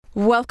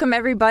Welcome,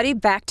 everybody,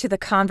 back to The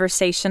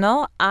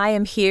Conversational. I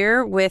am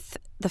here with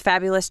the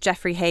fabulous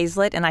Jeffrey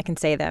Hayzlett, and I can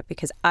say that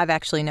because I've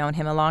actually known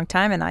him a long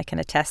time, and I can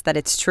attest that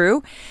it's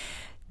true.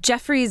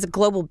 Jeffrey is a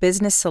global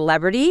business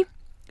celebrity.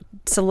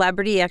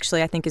 Celebrity,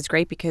 actually, I think is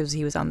great because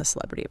he was on The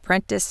Celebrity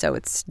Apprentice, so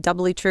it's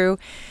doubly true.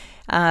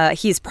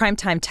 He's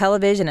primetime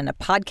television and a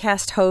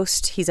podcast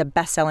host. He's a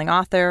best-selling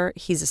author.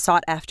 He's a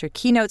sought-after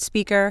keynote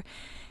speaker,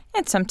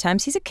 and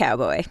sometimes he's a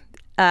cowboy.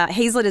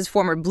 Hayzlett is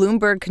former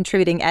Bloomberg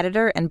contributing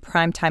editor and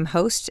primetime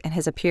host and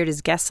has appeared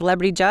as guest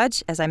celebrity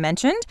judge, as I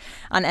mentioned,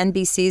 on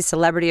NBC's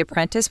Celebrity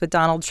Apprentice with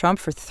Donald Trump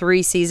for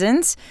 3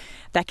 seasons.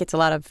 That gets a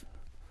lot of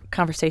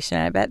conversation,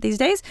 I bet, these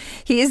days.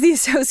 He is the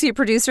associate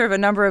producer of a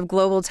number of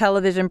global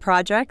television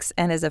projects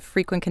and is a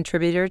frequent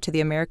contributor to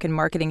the American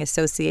Marketing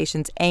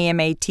Association's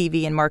AMA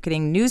TV and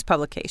marketing news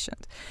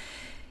publications.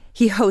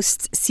 He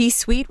hosts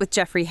C-Suite with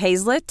Jeffrey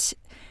Hayzlett,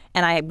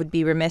 and I would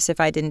be remiss if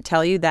I didn't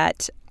tell you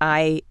that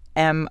I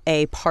am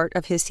a part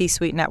of his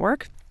C-Suite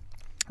network.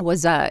 I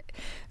was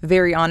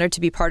very honored to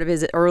be part of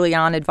his early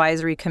on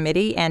advisory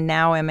committee, and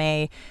now am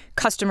a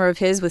customer of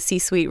his with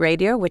C-Suite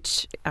Radio,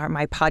 which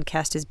my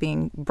podcast is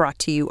being brought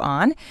to you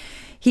on.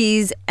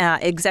 He's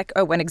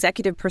when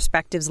Executive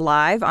Perspectives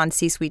Live on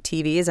C-Suite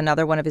TV is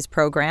another one of his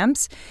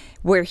programs,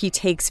 where he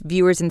takes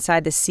viewers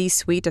inside the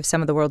C-Suite of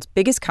some of the world's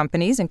biggest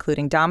companies,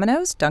 including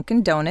Domino's,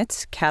 Dunkin'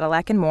 Donuts,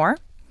 Cadillac, and more.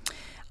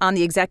 On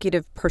the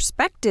Executive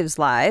Perspectives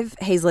Live,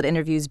 Hayzlett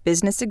interviews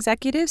business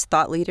executives,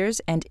 thought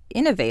leaders, and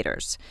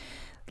innovators.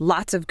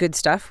 Lots of good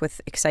stuff with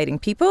exciting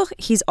people.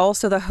 He's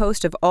also the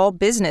host of All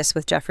Business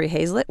with Jeffrey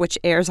Hayzlett, which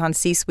airs on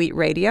C-Suite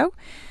Radio.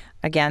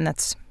 Again,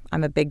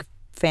 I'm a big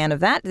fan of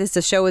that.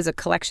 The show is a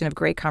collection of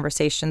great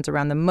conversations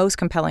around the most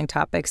compelling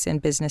topics in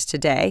business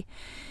today.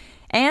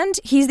 And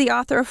he's the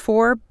author of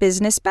 4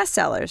 business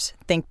bestsellers: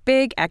 Think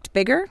Big, Act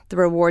Bigger, The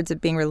Rewards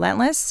of Being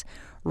Relentless,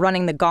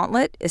 Running the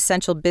Gauntlet,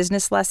 Essential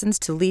Business Lessons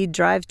to Lead,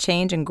 Drive,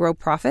 Change, and Grow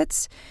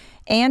Profits,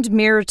 and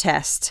Mirror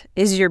Test,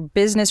 Is Your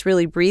Business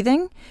Really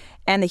Breathing?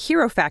 And The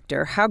Hero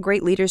Factor, How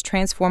Great Leaders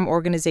Transform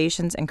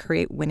Organizations and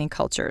Create Winning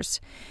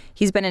Cultures.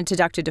 He's been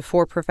inducted to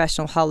 4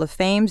 professional Hall of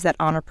Fames that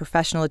honor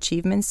professional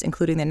achievements,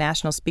 including the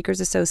National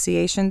Speakers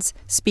Association's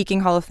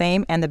Speaking Hall of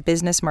Fame and the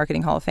Business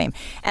Marketing Hall of Fame.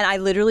 And I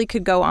literally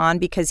could go on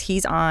because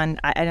he's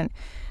on,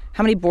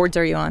 how many boards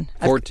are you on?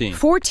 14.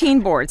 14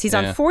 boards. He's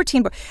on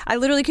 14 boards. I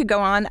literally could go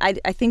on. I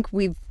think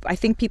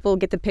people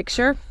get the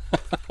picture.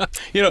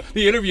 The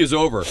interview's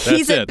over. That's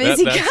He's a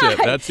busy guy. That's it.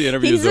 That's the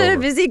interview's over. He's a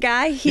busy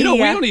guy.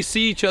 We only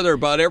see each other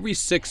about every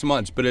 6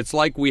 months, but it's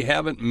like we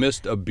haven't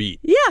missed a beat.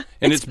 Yeah.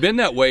 And it's been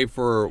that way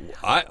for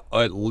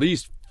at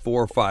least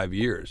 4 or 5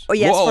 years. Oh,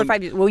 yes, 4 or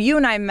 5 years. Well, you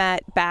and I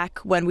met back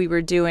when we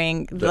were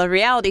doing the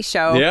reality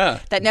show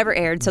that never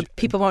aired, so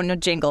people won't know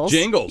Jingles.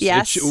 Jingles,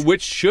 yes.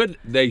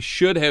 They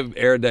should have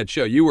aired that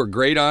show. You were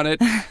great on it.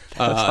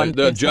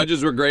 The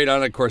judges were great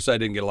on it. Of course, I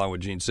didn't get along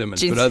with Gene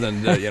Simmons, but other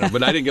than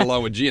but I didn't get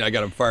along with Gene. I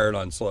got him fired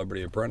on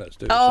Celebrity Apprentice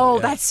too. Oh,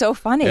 that's so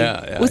funny.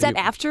 Yeah. Was that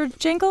after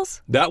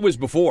Jingles? That was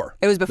before.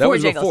 It was before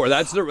Jingles.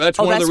 That's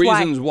one of the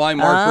reasons why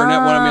Mark Burnett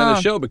wanted me on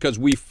the show, because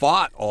we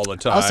fought all the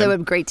time. Also,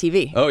 with great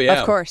TV. Oh yeah,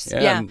 of course.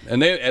 Yeah.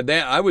 And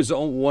I was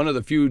one of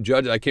the few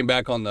judges. I came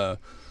back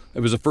it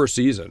was the first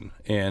season,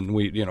 and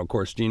we, of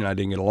course, Gene and I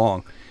didn't get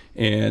along,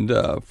 and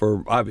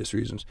for obvious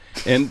reasons,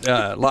 and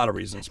a lot of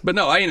reasons. But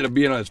no, I ended up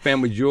being on his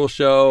Family Jewel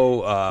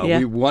show.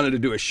 We wanted to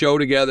do a show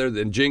together,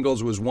 and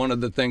Jingles was one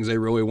of the things they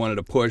really wanted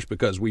to push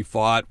because we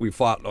fought. We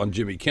fought on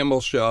Jimmy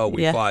Kimmel's show.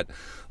 We fought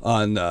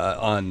on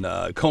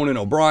Conan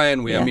O'Brien.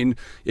 I mean,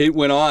 it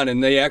went on,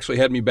 and they actually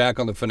had me back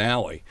on the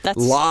finale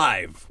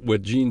live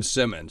with Gene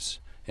Simmons.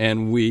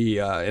 And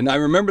I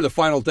remember the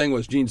final thing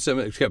was Gene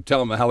Simmons kept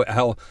telling me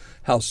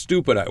how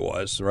stupid I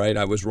was. Right,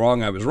 I was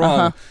wrong.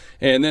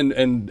 And then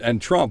and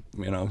Trump,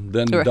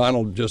 then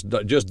Donald just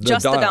the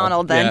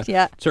Donald then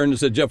turned and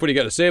said, Jeff, what do you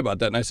got to say about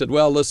that? And I said,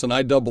 well, listen,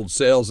 I doubled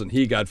sales and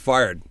he got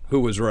fired.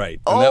 Who was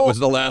right? And that was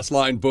the last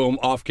line. Boom,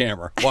 off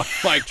camera.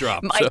 Mic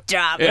drop.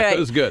 Drop. Yeah, right. It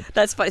was good.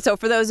 That's funny. So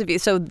for those of you,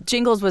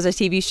 Jingles was a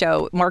TV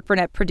show. Mark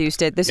Burnett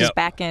produced it. This was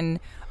back in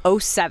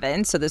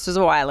 2007, so this was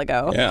a while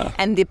ago. Yeah.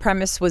 And the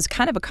premise was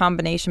kind of a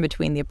combination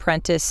between The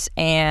Apprentice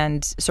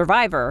and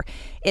Survivor,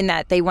 in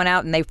that they went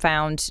out and they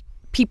found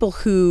people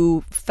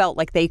who felt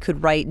like they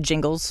could write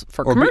jingles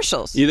for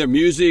commercials. Either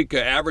music,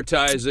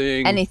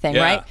 advertising. Anything,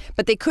 right?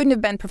 But they couldn't have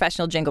been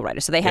professional jingle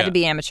writers, so they had to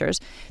be amateurs.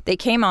 They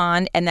came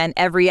on, and then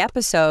every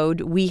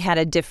episode, we had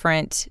a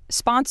different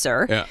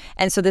sponsor. Yeah.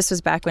 And so this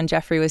was back when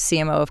Jeffrey was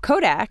CMO of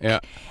Kodak. Yeah.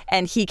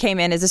 And he came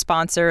in as a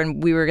sponsor,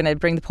 and we were going to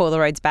bring the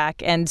Polaroids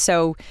back. And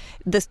so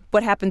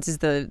what happens is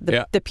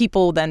the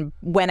people then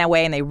went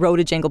away and they wrote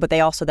a jingle, but they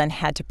also then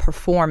had to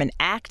perform and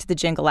act the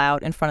jingle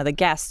out in front of the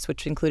guests,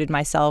 which included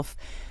myself,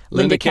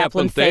 Linda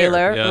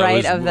Kaplan-Thaler,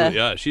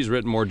 right? She's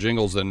written more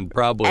jingles than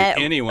probably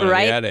anyone in the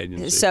ad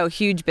agency. So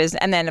huge business.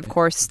 And then, of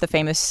course, the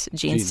famous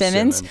Gene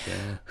Simmons,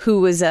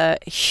 who was a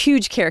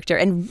huge character.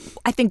 And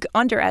I think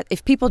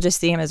if people just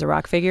see him as a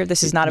rock figure,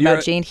 this is not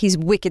about Gene. He's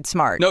wicked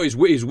smart. No, he's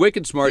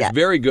wicked smart. He's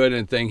very good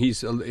at things.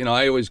 He's,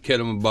 I always kid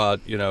him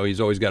about,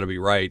 he's always got to be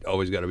right,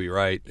 always got to be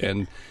right.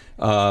 And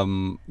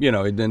And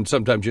then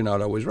sometimes you're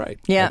not always right.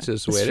 Yeah, that's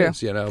just the way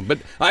it's it true. is. But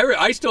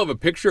I still have a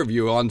picture of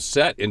you on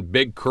set in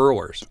big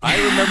curlers. I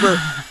remember,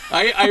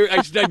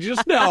 I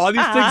just now all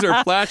these things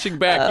are flashing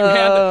back.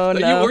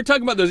 We're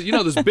talking about those,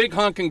 those big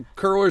honking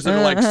curlers that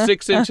are like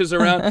 6 inches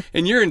around,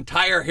 and your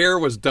entire hair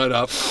was done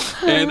up.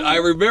 And I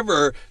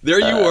remember there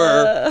you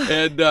were,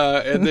 and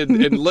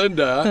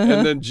Linda,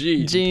 and then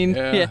Gene,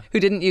 who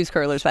didn't use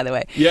curlers, by the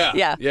way.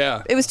 Yeah.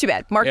 It was too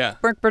bad.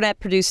 Mark Burnett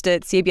produced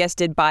it. CBS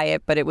did buy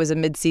it, but it was a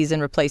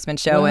mid-season replacement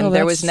show, and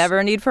there was never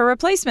a need for a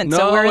replacement.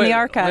 Somewhere in the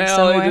archives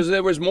somewhere.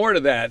 There was more to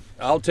that.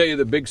 I'll tell you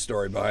the big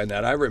story behind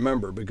that. I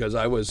remember because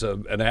I was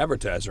an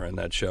advertiser in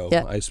that show.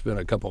 Yeah. I spent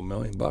a couple $1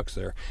 million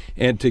there,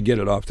 and to get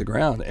it off the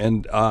ground.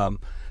 And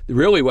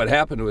really what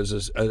happened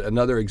was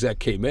another exec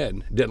came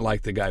in, didn't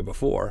like the guy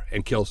before,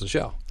 and kills the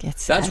show.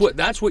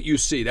 That's what you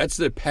see. That's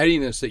the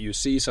pettiness that you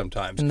see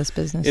sometimes in this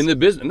business. In the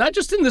business, not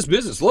just in this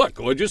business. Look,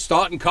 we just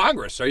saw it in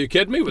Congress. Are you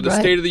kidding me? With the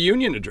State of the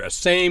Union address,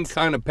 same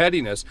kind of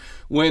pettiness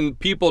when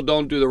people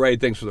don't do the right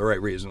things for the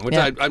right reason, which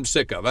I'm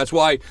sick of. That's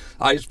why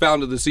I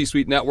founded the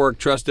C-Suite Network,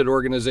 trusted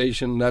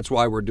organization. That's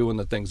why we're doing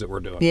the things that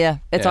we're doing. Yeah,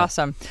 it's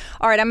awesome.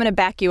 All right, I'm going to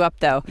back you up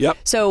though. Yep.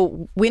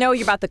 So we know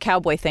you're about the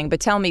cowboy thing, but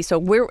tell me, so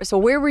where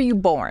were you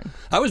born?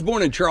 I was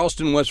born in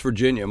Charleston, West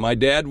Virginia. My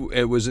dad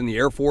was in the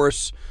Air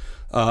Force.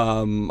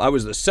 I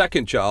was the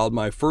second child.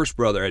 My first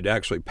brother had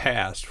actually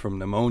passed from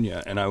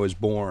pneumonia, and I was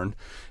born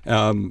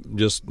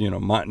literally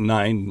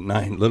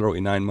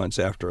 9 months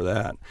after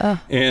that.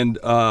 And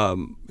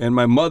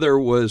my mother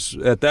was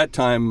at that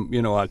time,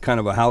 a kind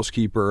of a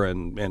housekeeper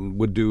and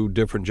would do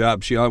different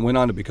jobs. She went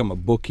on to become a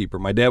bookkeeper.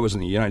 My dad was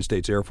in the United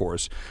States Air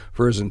Force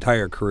for his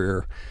entire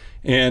career,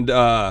 and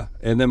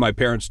then my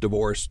parents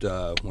divorced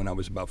when I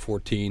was about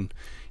 14.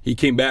 He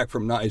came back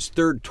from his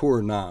third tour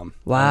of Nam.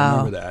 Wow. I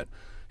remember that.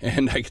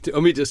 And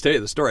let me just tell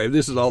you the story.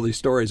 This is all these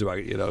stories about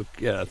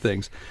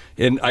things.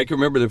 And I can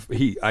remember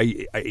he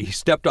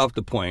stepped off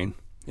the plane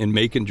in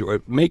Macon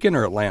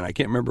or Atlanta. I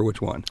can't remember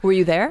which one. Were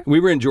you there? We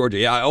were in Georgia.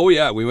 Yeah. Oh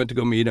yeah. We went to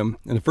go meet him.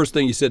 And the first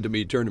thing he said to me,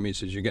 he turned to me and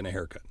says, "You're getting a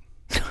haircut."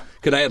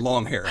 Because I had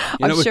long hair.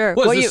 I'm sure. It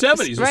was the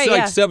 70s. It was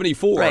like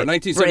 74,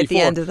 1974. Right at the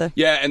end of the...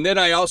 Yeah, and then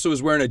I also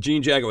was wearing a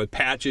jean jacket with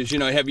patches. Back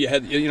then you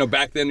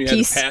had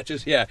the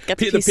patches. Yeah. I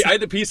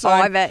had the peace sign.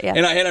 Oh, I bet, yeah.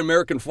 And I had an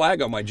American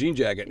flag on my jean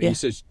jacket. And he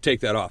says,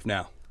 "Take that off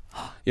now."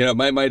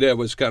 My dad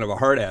was kind of a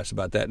hard ass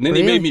about that. And then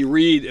he made me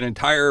read an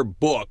entire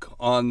book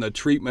on the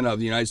treatment of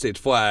the United States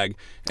flag.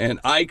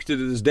 And I,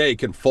 to this day,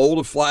 can fold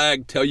a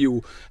flag, tell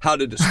you how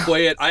to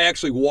display it. I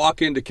actually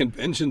walk into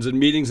conventions and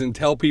meetings and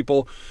tell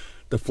people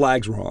the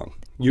flag's wrong.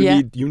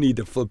 You need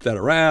to flip that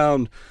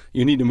around.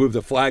 You need to move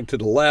the flag to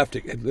the left.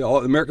 The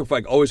American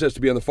flag always has to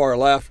be on the far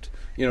left.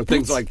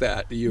 Things like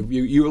that.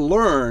 You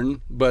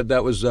learn, but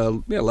that was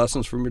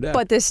lessons from your dad.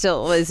 But this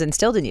still is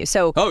instilled in you.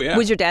 So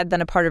was your dad then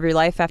a part of your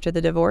life after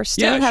the divorce?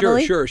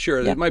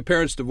 Sure. Yeah. My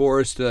parents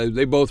divorced.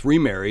 They both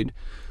remarried.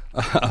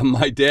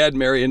 My dad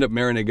ended up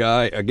marrying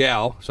a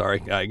gal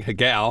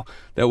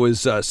that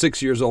was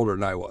 6 years older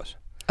than I was.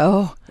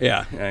 Oh.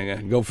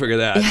 Yeah, go figure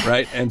that,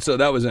 right? And so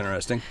that was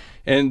interesting.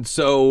 And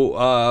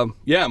so,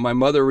 my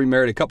mother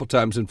remarried a couple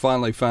times and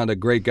finally found a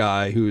great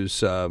guy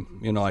who's,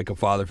 like a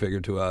father figure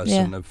to us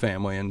and a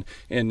family.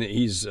 And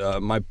he's,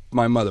 my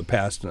mother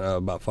passed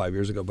about 5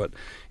 years ago,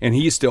 and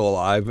he's still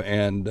alive.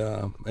 And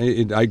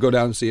I go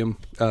down and see him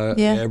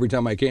every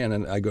time I can.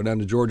 And I go down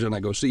to Georgia and I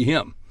go see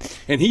him.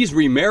 And he's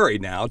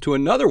remarried now to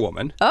another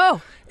woman.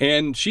 Oh.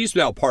 And she's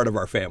now part of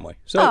our family.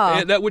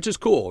 So which is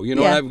cool. And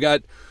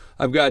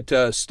I've got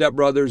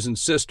stepbrothers and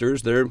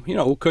sisters. They're,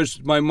 because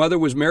my mother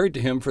was married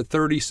to him for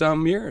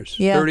 30-some years,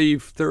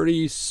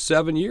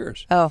 37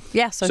 years. Oh,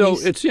 yeah. So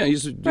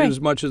he's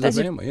as much as a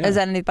family. As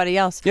anybody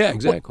else. Yeah,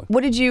 exactly.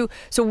 What did you,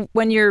 so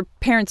when your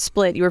parents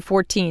split, you were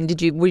 14,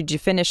 did you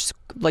finish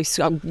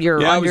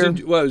your I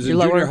was in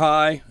junior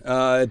high.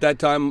 At that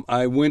time,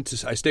 I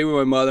stayed with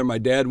my mother. My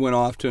dad went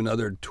off to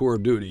another tour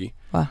of duty.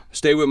 Wow.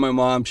 Stayed with my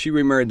mom. She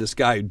remarried this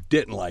guy who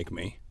didn't like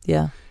me.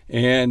 Yeah.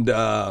 And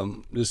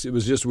it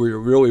was just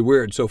really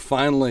weird. So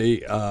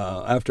finally,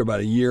 after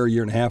about a year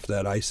and a half of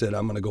that, I said,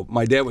 I'm going to go.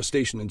 My dad was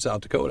stationed in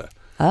South Dakota.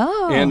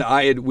 Oh.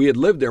 And we had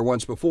lived there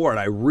once before, and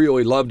I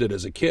really loved it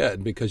as a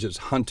kid because it's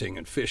hunting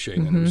and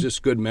fishing, and it was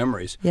just good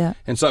memories. Yeah.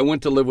 And so I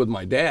went to live with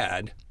my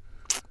dad.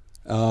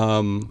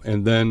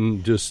 And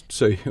then just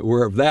so you're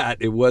aware of that,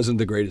 it wasn't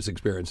the greatest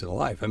experience in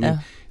life. I mean,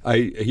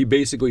 he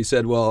basically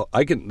said, well,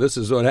 this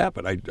is what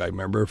happened. I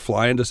remember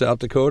flying to South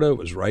Dakota. It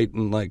was right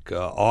in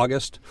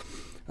August.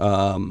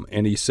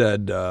 And he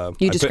said...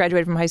 you just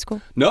graduated from high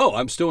school? No,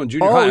 I'm still in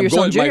junior high. You're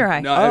still in junior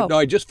high. No,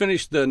 I just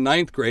finished the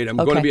 9th grade. I'm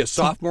going to be a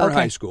sophomore in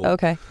high school.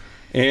 Okay.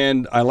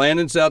 And I land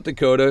in South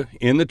Dakota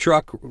in the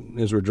truck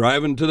as we're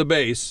driving to the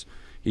base.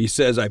 He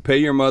says, I pay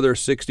your mother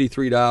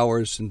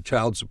 $63 in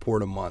child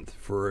support a month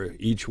for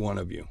each one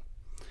of you.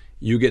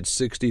 You get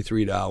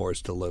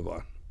 $63 to live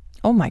on.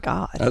 Oh, my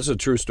God. That's a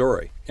true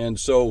story. And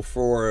so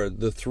for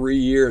the 3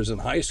 years in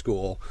high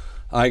school,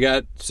 I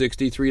got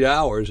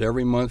 $63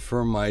 every month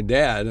from my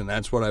dad, and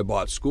that's what I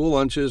bought: school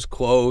lunches,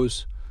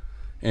 clothes,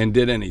 and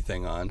did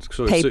anything on.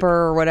 So Paper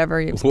or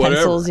whatever,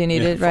 pencils you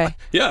needed, right?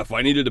 If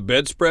I needed a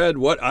bedspread,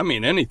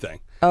 anything.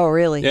 Oh,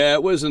 really? Yeah,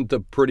 it wasn't the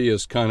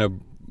prettiest kind of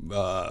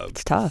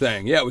it's tough.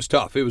 thing. Yeah, it was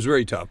tough. It was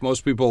very tough.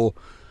 Most people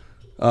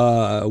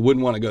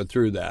wouldn't want to go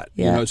through that.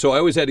 Yeah. So I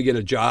always had to get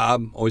a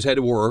job, always had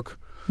to work.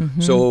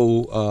 Mm-hmm.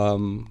 So,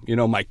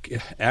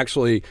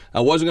 I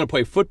wasn't going to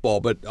play football,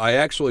 but I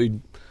actually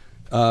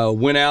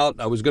went out.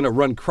 I was going to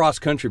run cross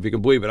country, if you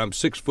can believe it. I'm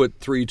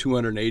 6'3",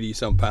 280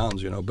 some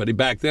pounds, But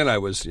back then I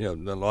was, a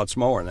lot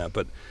smaller than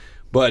that.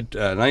 But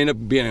and I ended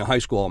up being a high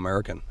school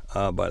All-American,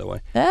 by the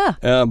way.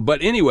 Yeah.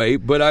 But anyway,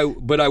 I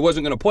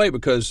wasn't going to play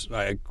because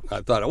I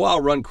thought, well,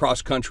 I'll run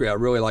cross country. I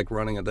really liked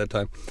running at that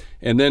time.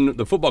 And then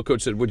the football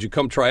coach said, would you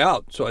come try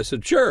out? So I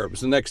said, sure. It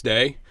was the next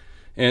day.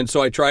 And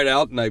so I tried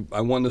out, and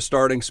I won the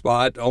starting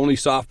spot, only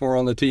sophomore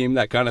on the team,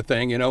 that kind of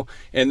thing, And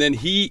then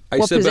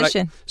What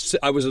position?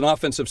 I was an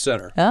offensive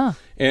center. Oh.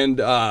 And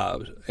I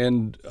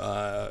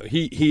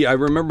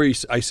remember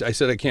I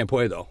said, I can't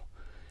play, though.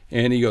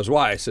 And he goes,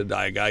 why? I said,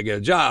 I got to get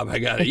a job. I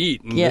got to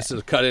eat. And this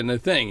is cut in the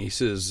thing. He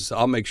says,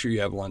 I'll make sure you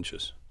have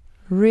lunches.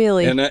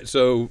 Really? And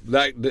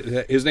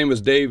his name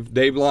was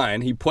Dave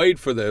Lyon. He played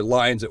for the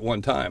Lions at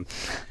one time.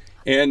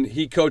 And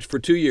he coached for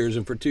 2 years,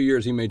 and for 2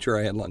 years he made sure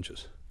I had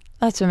lunches.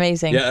 That's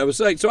amazing. Yeah, it was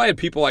so I had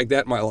people like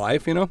that in my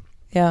life, Yeah.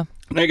 Now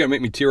you're gonna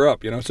make me tear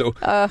up, So,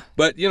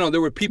 but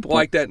there were people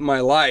like that in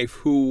my life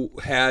who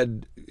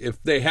had,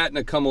 if they hadn't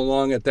have come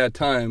along at that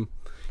time,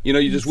 you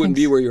just wouldn't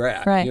be where you're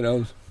at,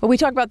 right. Well, we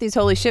talk about these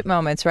holy shit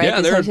moments, right? Yeah,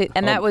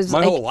 that was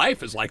my whole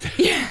life is like that.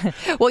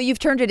 Yeah. Well, you've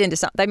turned it into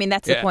something. I mean,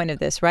 that's the point of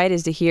this, right?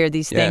 Is to hear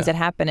these things that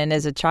happen. And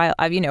as a child,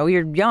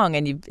 you're young,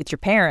 and it's your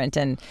parent,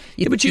 and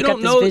but you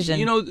don't know,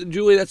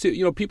 Julie. That's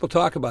it. People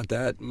talk about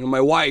that.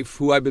 My wife,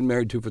 who I've been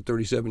married to for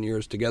 37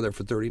 years, together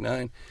for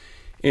 39,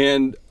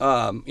 and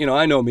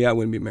I know me, I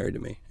wouldn't be married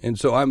to me, and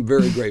so I'm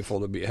very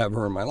grateful to have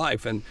her in my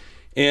life,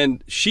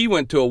 and she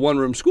went to a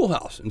one-room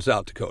schoolhouse in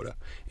South Dakota.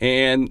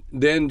 And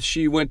then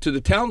she went to the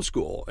town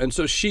school. And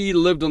so she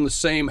lived on the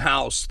same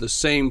house, the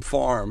same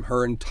farm,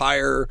 her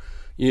entire,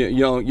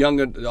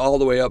 young all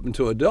the way up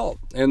into adult.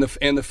 And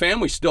the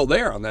family's still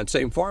there on that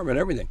same farm and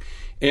everything.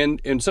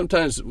 And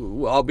sometimes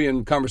I'll be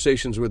in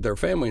conversations with their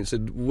family and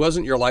said,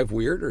 wasn't your life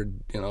weird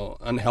or,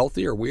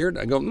 unhealthy or weird?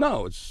 I go,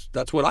 no,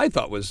 that's what I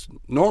thought was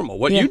normal.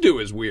 What you do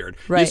is weird.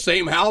 Right. The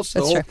same house,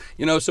 That's true.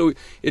 So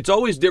it's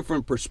always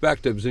different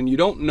perspectives, and you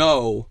don't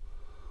know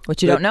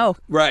what you don't know.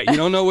 Right. You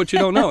don't know what you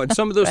don't know. And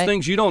some of those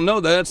things you don't know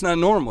that's not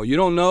normal. You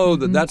don't know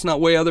that that's not the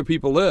way other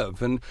people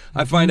live. And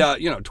I find out,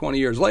 20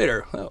 years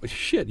later, oh,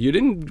 shit, you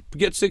didn't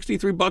get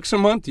 $63 a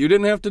month. You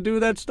didn't have to do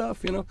that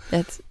stuff,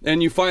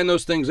 And you find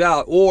those things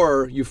out.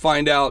 Or you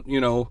find out,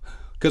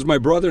 because my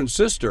brother and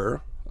sister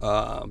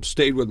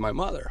stayed with my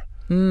mother.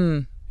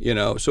 So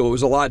it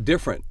was a lot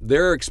different.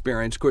 Their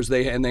experience, of course,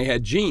 they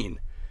had Gene.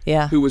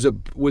 Yeah. Who was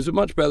a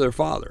much better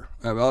father.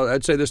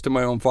 I'd say this to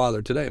my own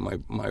father today,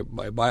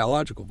 my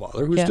biological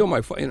father, who's still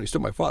my he's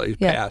still my father. He's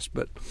passed,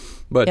 but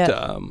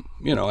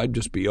I'd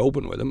just be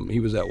open with him.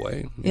 He was that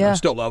way. I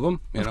still love him.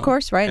 Of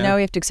course, right? Now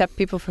we have to accept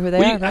people for who they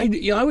are. Right?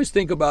 I always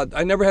think about.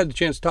 I never had the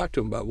chance to talk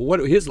to him about what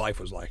his life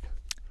was like.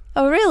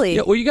 Oh, really?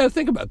 Yeah. Well, you got to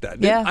think about that.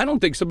 Yeah. I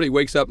don't think somebody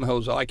wakes up and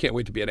goes, "Oh, I can't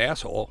wait to be an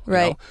asshole."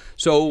 Right.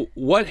 So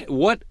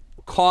what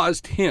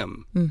caused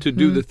him to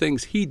do the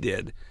things he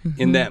did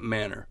in that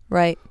manner?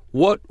 Right.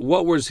 What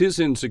was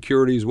his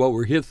insecurities? What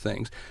were his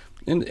things?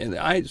 And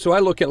I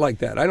look at it like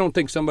that. I don't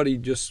think somebody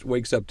just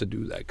wakes up to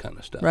do that kind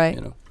of stuff. Right.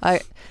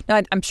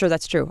 I'm sure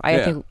that's true. I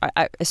think,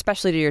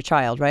 especially to your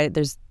child, right?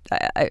 There's,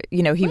 but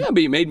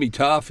he made me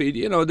tough.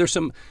 There's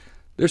some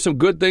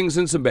good things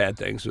and some bad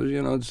things.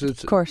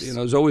 It's of course.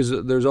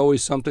 There's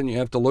always something. You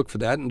have to look for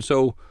that. And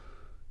so,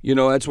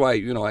 that's why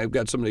I've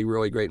got somebody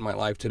really great in my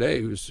life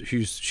today.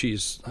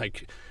 She's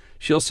like,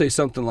 she'll say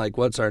something like,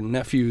 "What's our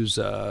nephew's?"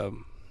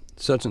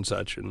 Such and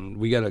such, and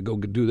we got to go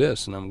do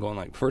this. And I'm going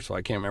like, first of all,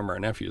 I can't remember our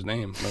nephew's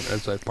name.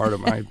 That's like part of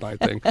my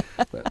thing.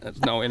 But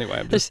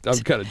anyway, I'm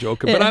kind of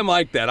joking. But I'm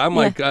like that. I'm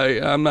like,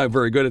 I'm not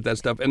very good at that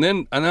stuff. And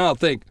then I'll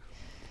think,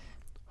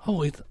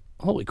 holy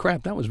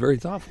crap, that was very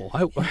thoughtful.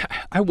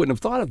 I wouldn't have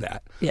thought of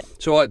that. Yeah.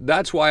 So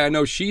that's why I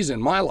know she's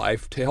in my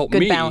life to help me.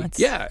 Good balance.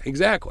 Yeah,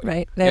 exactly.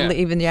 Right. That'll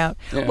even you out.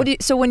 Yeah.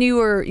 So when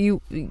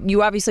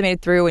you obviously made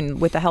it through, and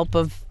with the help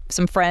of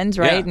some friends,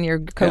 right, and your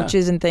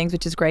coaches and things,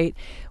 which is great.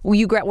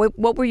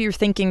 What were you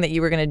thinking that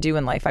you were going to do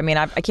in life? I mean,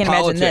 I can't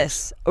imagine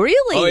this.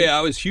 Really? Oh yeah,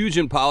 I was huge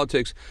in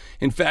politics.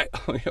 In fact,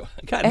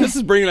 God, this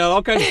is bringing out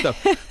all kinds of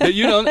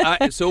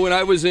stuff. So when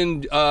I was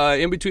in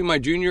between my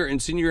junior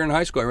and senior year in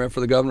high school, I ran for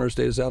the governor of the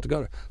state of South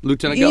Dakota,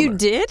 lieutenant governor. You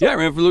did? Yeah, I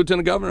ran for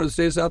lieutenant governor of the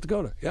state of South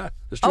Dakota. Yeah.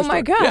 Oh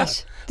my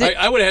gosh! Yeah.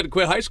 I would have had to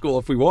quit high school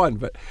if we won,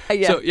 but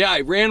so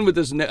I ran with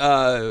this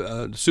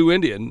Sioux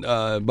Indian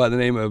by the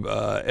name of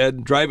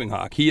Ed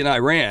Driving-Hawk. He and I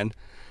ran.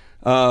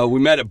 We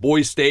met at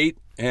Boise State,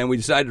 and we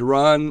decided to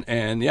run.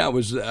 And it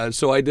was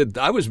so I did.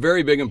 I was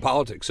very big in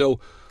politics,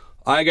 so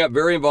I got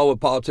very involved with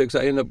politics.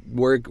 I ended up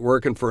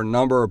working for a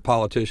number of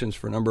politicians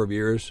for a number of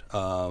years,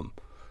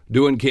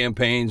 doing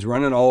campaigns,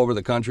 running all over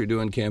the country,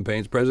 doing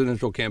campaigns,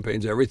 presidential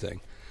campaigns,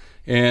 everything.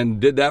 and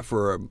did that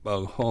for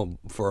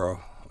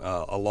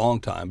a long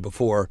time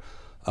before.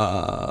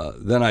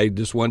 Then I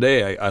just one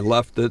day I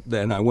left it.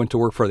 Then I went to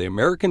work for the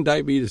American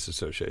Diabetes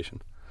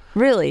Association.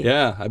 Really?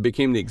 Yeah, I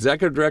became the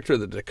executive director of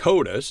the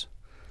Dakotas,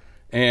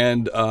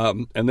 and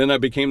then I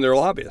became their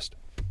lobbyist.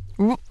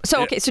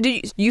 So okay, so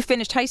did you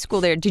finished high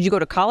school there? Did you go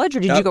to college, or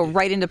did you go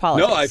right into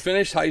politics? No, I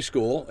finished high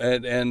school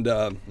in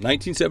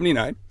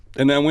 1979,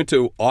 and then I went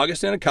to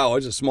Augustana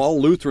College, a small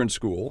Lutheran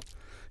school.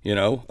 You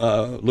know,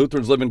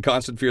 Lutherans live in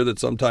constant fear that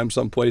sometime,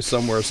 someplace,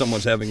 somewhere,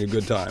 someone's having a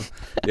good time.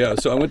 Yeah,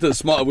 so I went to the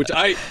small, which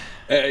I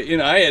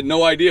had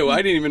no idea.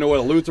 I didn't even know what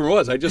a Lutheran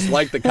was. I just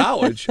liked the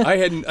college.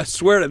 I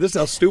swear to this is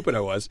how stupid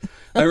I was.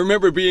 I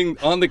remember being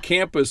on the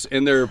campus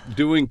and they're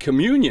doing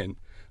communion.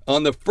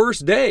 On the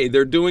first day,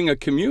 they're doing a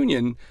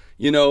communion,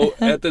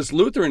 at this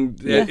Lutheran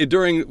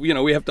during,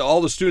 we have to,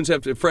 all the students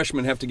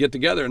freshmen have to get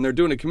together and they're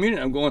doing a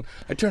communion.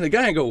 I turn to the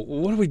guy and go,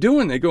 what are we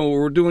doing? They go,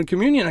 we're doing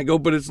communion. I go,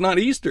 but it's not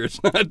Easter.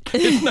 It's not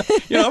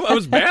I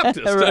was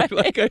Baptist.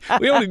 Right.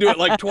 We only do it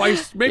like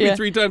twice, maybe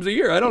 3 times a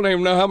year. I don't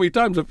even know how many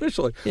times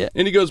officially. Yeah.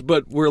 And he goes,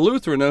 but we're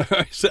Lutheran. And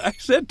I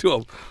said to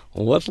him,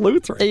 well, what's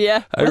Lutheran?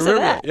 Yeah. I remember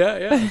that.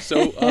 Yeah.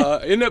 So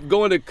I ended up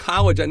going to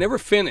college. I never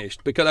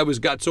finished because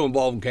got so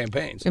involved in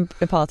campaigns. In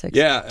politics.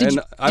 Yeah.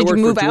 I worked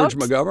for George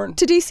McGovern.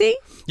 To D.C.?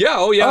 Yeah.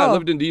 Oh, yeah. I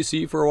lived in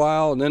D.C. for a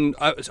while. And then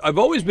I've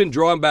always been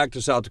drawn back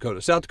to South Dakota.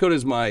 South Dakota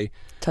is my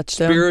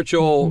touchstone.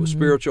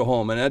 Spiritual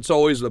home. And that's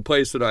always the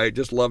place that I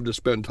just love to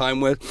spend time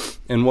with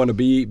and want to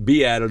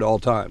be at at all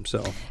times.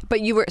 So.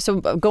 But you were,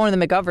 going to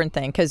the McGovern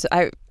thing, because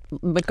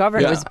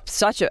McGovern was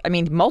such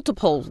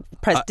multiple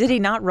presidents. Did he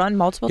not run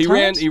multiple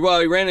times? He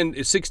ran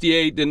in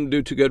 68, didn't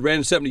do too good. Ran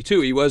in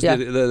 72. He was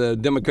the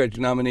Democratic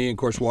nominee, and of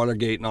course,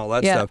 Watergate and all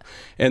that stuff.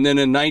 And then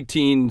in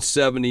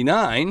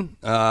 1979,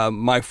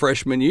 my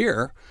freshman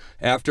year,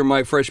 after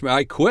my freshman,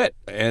 I quit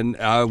and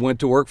I went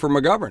to work for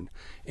McGovern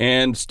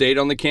and stayed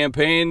on the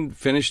campaign,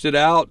 finished it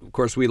out. Of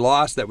course, we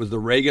lost. That was the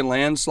Reagan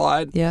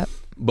landslide. Yeah.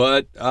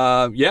 But,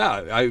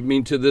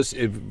 to this,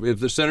 if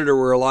the senator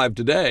were alive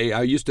today,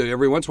 I used to,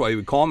 every once in a while, he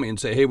would call me and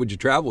say, hey, would you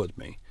travel with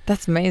me?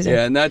 That's amazing.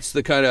 Yeah, and that's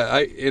the kind of,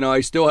 I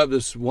still have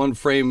this one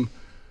frame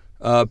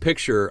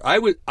picture.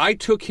 I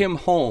took him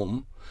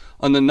home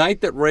on the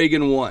night that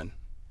Reagan won.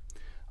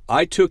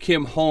 I took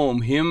him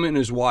home, him and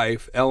his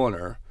wife,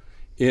 Eleanor,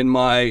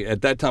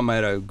 at that time I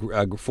had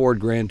a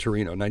Ford Grand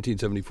Torino,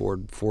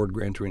 1974 Ford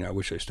Grand Torino. I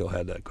wish I still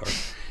had that car.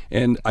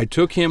 And I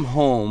took him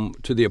home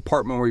to the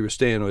apartment where he was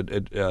staying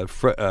at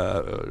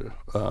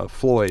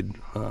Floyd.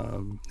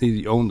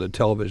 He owned the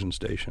television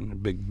station, a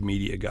big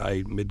media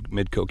guy,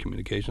 Midco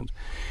Communications.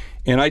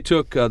 And I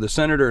took the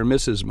Senator and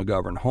Mrs.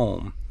 McGovern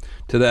home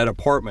to that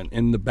apartment.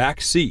 In the back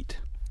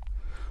seat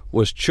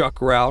was Chuck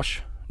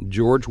Roush,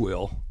 George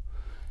Will,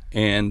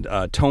 and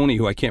Tony,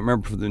 who I can't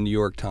remember, from the New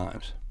York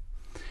Times.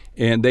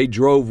 And they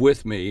drove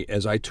with me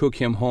as I took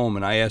him home,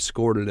 and I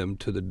escorted him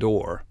to the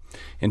door.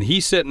 And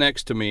he sat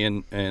next to me,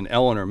 and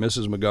Eleanor,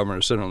 Mrs. McGovern,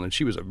 was sitting on, and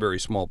she was a very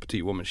small,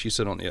 petite woman. She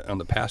sat on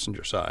the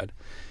passenger side,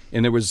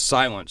 and there was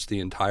silence the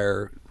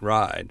entire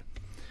ride.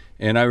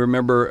 And I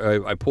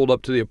remember I pulled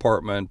up to the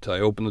apartment. I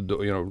opened the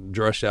door,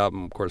 dressed out,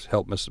 and of course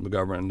helped Mrs.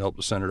 McGovern and helped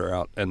the senator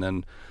out. And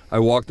then I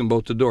walked them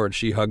both to the door, and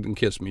she hugged and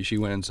kissed me. She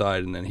went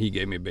inside, and then he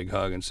gave me a big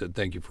hug and said,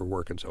 "Thank you for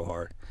working so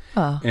hard."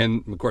 Oh.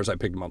 And of course I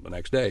picked him up the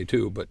next day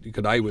too. But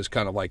because I was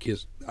kind of like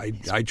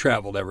I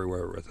traveled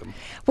everywhere with him.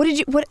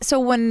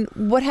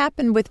 What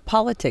happened with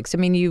politics? I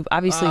mean, you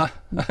obviously.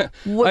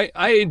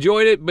 I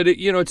enjoyed it, but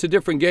it's a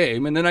different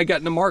game. And then I got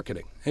into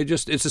marketing.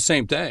 It's the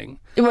same thing.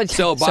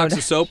 Sell a box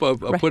of soap, a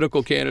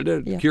political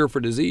candidate, cure for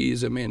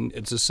disease. I mean,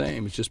 it's the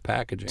same. It's just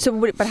packaging.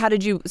 But how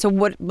did you? So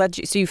what led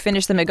you? So you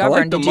finished the McGovern. I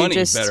like the did money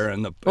you just, better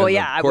in the.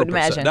 I would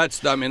imagine.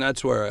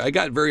 That's where I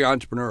got very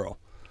entrepreneurial.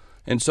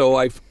 And so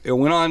I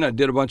went on. I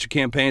did a bunch of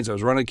campaigns. I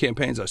was running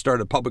campaigns. I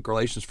started a public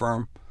relations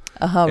firm.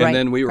 And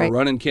then we were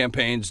running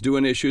campaigns,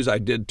 doing issues. I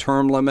did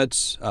term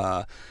limits.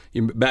 Back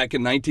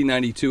in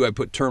 1992, I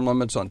put term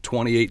limits on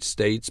 28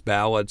 states'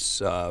 ballots.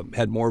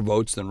 Had more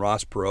votes than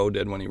Ross Perot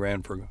did when he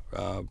ran for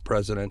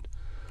president.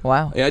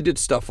 Wow. Yeah, I did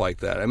stuff like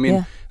that. I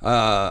mean,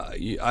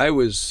 I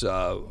was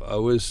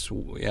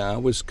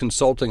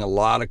consulting a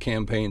lot of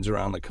campaigns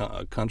around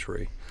the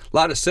country. A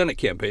lot of Senate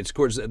campaigns. Of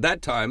course, at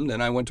that time,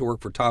 then I went to work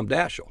for Tom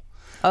Daschle.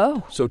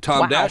 Oh. So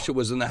Tom Daschle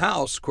was in the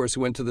House. Of course, he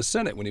went to the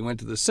Senate. When he went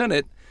to the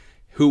Senate,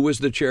 who was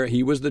the chair?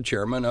 He was the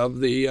chairman of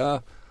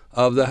the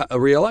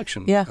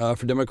reelection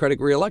for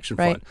Democratic Reelection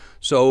Fund.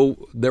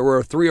 So there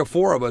were 3 or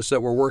 4 of us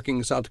that were working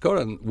in South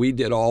Dakota, and we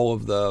did all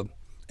of the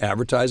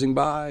advertising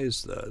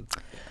buys.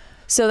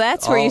 So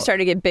that's where you started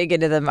to get big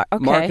into the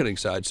marketing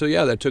side. So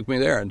that took me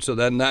there, and so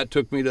then that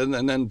took me to,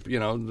 and then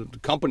the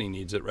company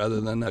needs it rather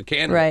than a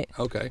candidate. Right.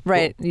 Okay.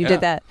 Right. Cool. You did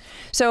that.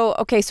 So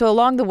so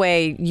along the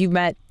way,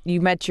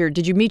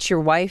 did you meet your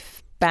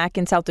wife back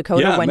in South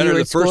Dakota Yeah, when I met you her were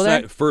the in school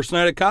there? first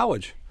night at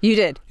college. You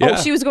did? Yeah.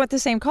 Oh, she was going to the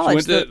same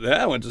college.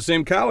 I went to the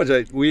same college.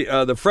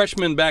 The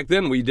freshmen back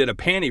then, we did a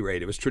panty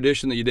raid. It was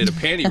tradition that you did a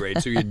panty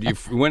raid. So you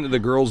went to the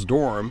girls'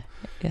 dorm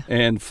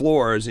and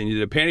floors, and you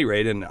did a panty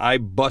raid. And I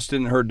busted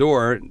in her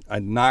door. I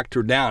knocked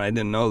her down. I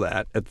didn't know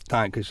that at the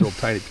time because she's a little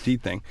tiny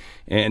petite thing,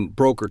 and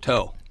broke her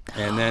toe.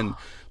 And then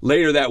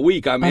later that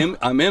week, I'm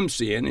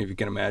emceeing. If you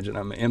can imagine,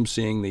 I'm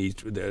emceeing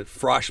the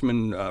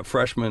freshman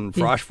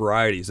Frosh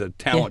Varieties, a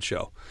talent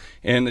show.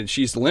 And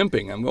she's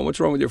limping. I'm going, "What's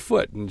wrong with your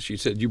foot?" And she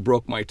said, "You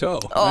broke my toe."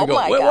 And I go,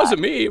 "Well, it wasn't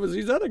me. It was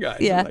these other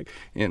guys." Yeah.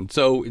 And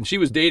she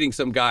was dating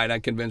some guy, and I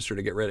convinced her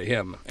to get rid of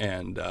him.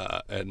 And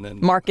then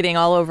marketing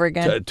all over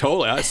again.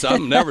 Totally.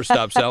 Some never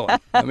stopped selling.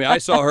 I mean, I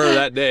saw her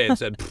that day and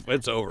said,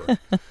 "It's over."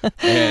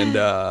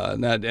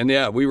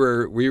 And we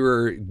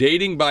were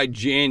dating by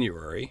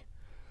January.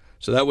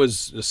 So that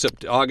was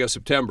August,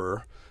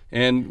 September,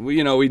 and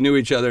we knew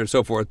each other and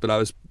so forth. But I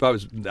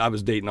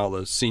was dating all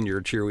the senior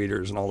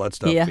cheerleaders and all that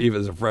stuff,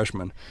 even as a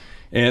freshman.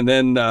 And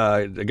then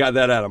I got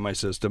that out of my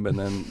system. And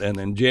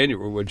then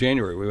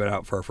January we went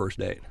out for our first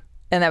date.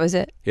 And that was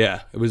it.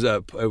 Yeah, it was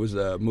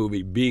a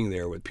movie, Being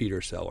There, with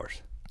Peter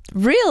Sellers.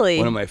 Really?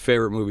 One of my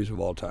favorite movies of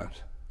all time.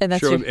 And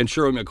that's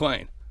Shirley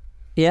MacLaine.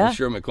 Yeah.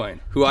 Shirley MacLaine,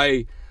 who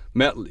I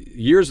met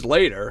years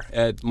later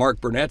at Mark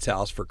Burnett's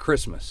house for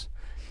Christmas.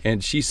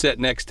 And she sat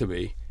next to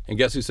me, and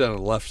guess who sat on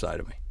the left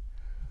side of me?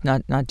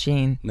 Not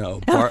Jean.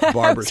 No,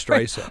 Barbara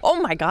Streisand. Oh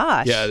my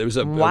gosh! Yeah, there was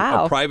a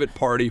private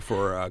party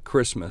for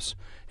Christmas,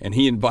 and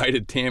he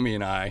invited Tammy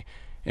and I,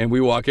 and we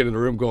walk into the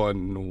room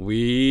going,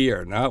 "We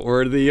are not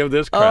worthy of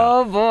this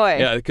crowd." Oh boy!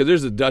 Yeah, because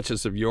there's the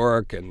Duchess of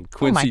York and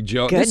Quincy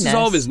Jones. Goodness. This is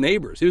all of his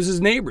neighbors. It was his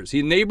neighbors. He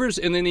had neighbors,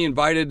 and then he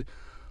invited,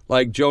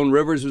 like Joan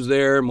Rivers was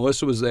there,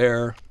 Melissa was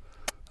there.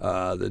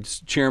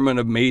 The chairman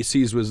of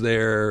Macy's was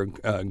there.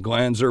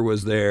 Glanzer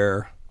was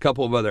there. A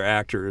couple of other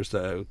actors.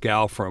 The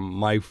gal from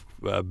My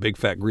Big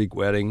Fat Greek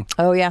Wedding.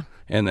 Oh yeah.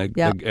 And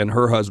and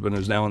her husband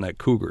is now in that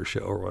Cougar show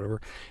or whatever.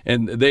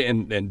 And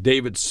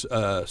David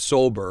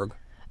Solberg.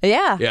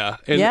 Yeah.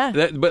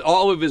 Yeah. But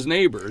all of his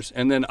neighbors,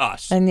 and then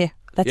us. And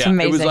that's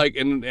amazing. It was like,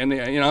 and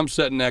I'm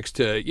sitting next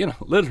to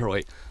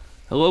literally.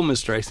 "Hello,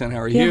 Miss Streisand, how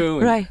are you?"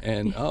 And, right.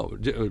 And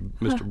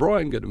Mr.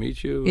 Broyne, good to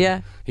meet you. Yeah.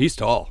 And he's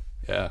tall.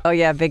 Yeah. Oh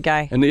yeah, big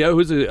guy. And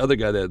who's the other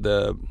guy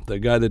the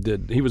guy that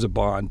did? He was a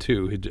Bond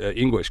too.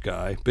 English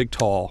guy, big,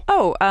 tall.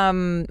 Oh, are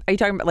you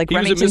talking about like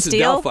Remington was a Mrs.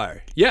 Steele?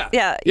 Doubtfire. Yeah.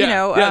 Yeah.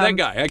 That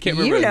guy. I can't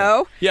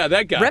remember. Yeah,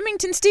 that guy.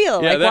 Remington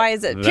Steele. Yeah, why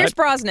is it Pierce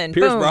Brosnan?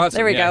 Pierce Boom. Brosnan.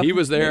 There we go. He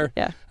was there.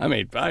 Yeah. I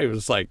mean, I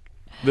was like,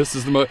 this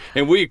is the most.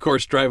 And we of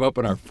course drive up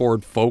in our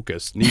Ford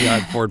Focus,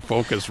 neon Ford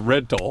Focus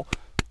rental.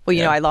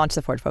 Well, I launched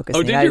the Ford Focus in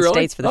the did United you really?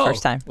 States for the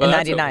first time in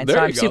 '99, so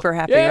I'm super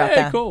happy about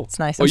that. Cool. It's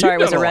nice. I'm sorry it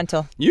was a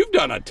rental. You've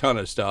done a ton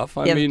of stuff.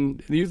 I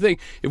mean, you think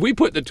if we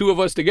put the two of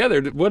us together,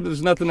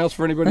 there's nothing else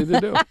for anybody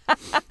to do?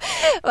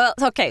 Well,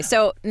 okay.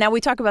 So now we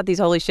talk about these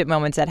holy shit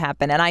moments that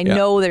happen, and I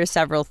know there's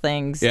several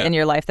things in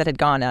your life that had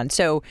gone on.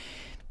 So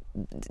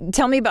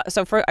tell me about.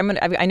 So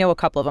I know a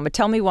couple of them, but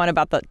tell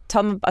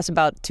us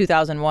about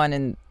 2001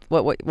 and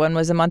when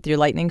was the month your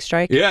lightning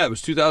strike? Yeah, it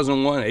was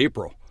 2001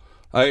 April.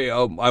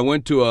 I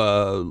went to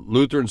a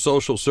Lutheran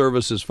Social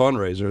Services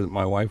fundraiser that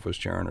my wife was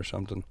chairing or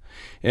something,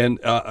 and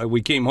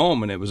we came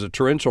home and it was a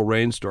torrential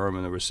rainstorm,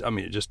 and there was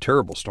just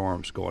terrible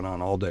storms going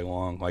on all day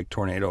long, like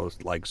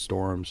tornadoes-like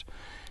storms.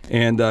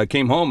 And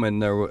came home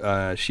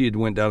and she had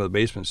went down to the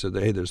basement and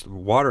said, "Hey, there's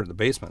water in the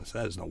basement." I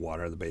said, "There's no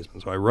water in the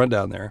basement." So I run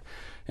down there,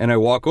 and I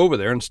walk over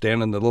there and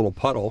stand in the little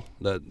puddle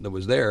that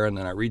was there, and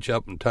then I reach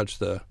up and touch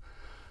the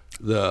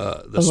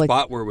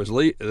spot where it was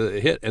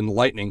hit, and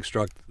lightning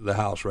struck the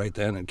house right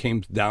then and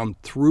came down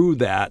through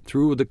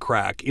the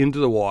crack into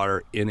the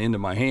water and into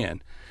my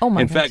hand. Oh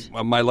my gosh. In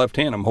fact, my left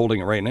hand, I'm holding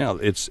it right now.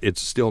 It's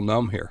still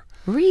numb here.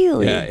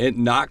 Really? Yeah, it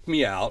knocked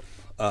me out.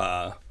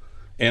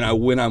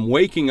 And when I'm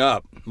waking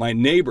up, my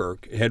neighbor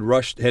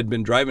had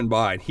been driving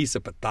by, and he's a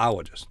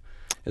pathologist.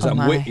 As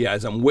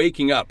I'm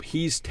waking up,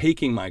 he's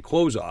taking my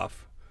clothes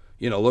off,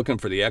 looking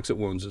for the exit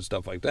wounds and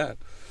stuff like that.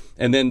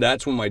 And then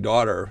that's when my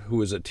daughter, who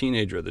was a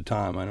teenager at the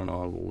time, I don't know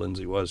how old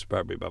Lindsay was,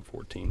 probably about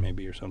 14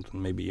 maybe or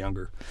something, maybe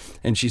younger.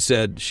 And she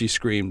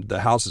screamed, "The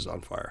house is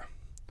on fire."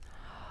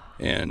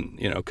 And,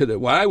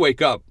 when I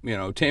wake up,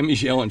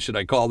 Tammy's yelling, "Should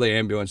I call the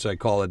ambulance? Should I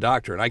call the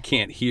doctor?" And I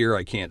can't hear,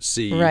 I can't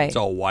see. Right. It's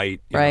all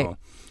white, right.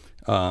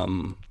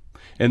 And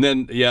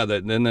then,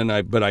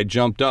 but I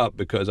jumped up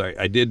because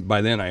I did, by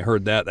then I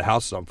heard that the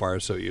house is on fire.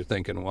 So you're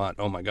thinking, what?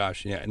 Oh my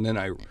gosh. Yeah. And then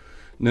I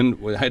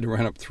had to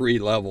run up 3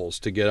 levels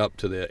to get up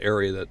to the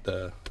area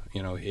that,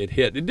 it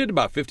hit. It did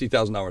about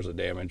 $50,000 of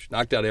damage,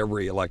 knocked out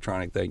every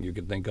electronic thing you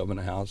could think of in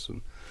a house.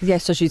 And yeah,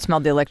 so she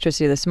smelled the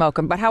electricity, the smoke.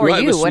 But how are you?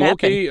 It was what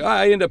smoky. happened?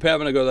 I ended up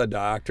having to go to the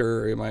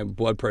doctor. My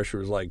blood pressure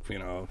was like,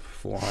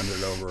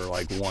 400 over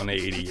like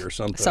 180 or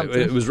something.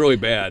 It was really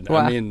bad. Wow.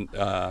 I mean,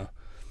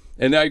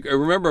 And I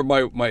remember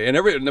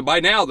by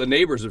now the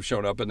neighbors have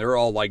shown up and they're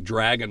all like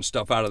dragging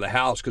stuff out of the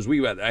house because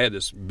I had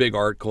this big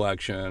art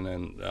collection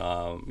and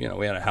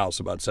we had a house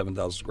about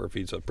 7,000 square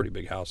feet, so a pretty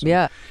big house.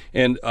 Yeah.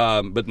 And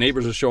but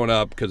neighbors are showing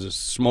up because there's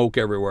smoke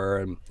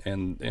everywhere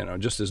and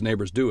just as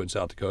neighbors do in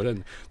South Dakota,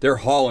 and they're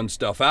hauling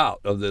stuff out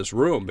of this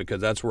room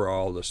because that's where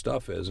all the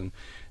stuff is and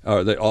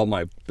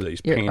these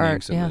Your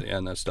paintings art,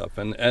 and that stuff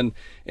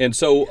and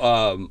so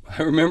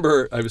I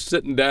remember I was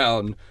sitting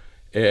down.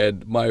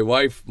 And my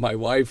wife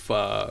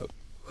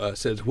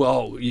says,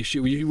 "Well,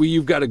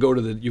 you've got to go to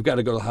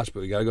the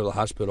hospital. You got to go to the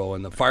hospital."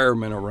 And the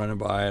firemen are running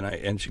by,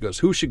 and she goes,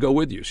 "Who should go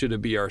with you? Should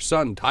it be our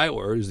son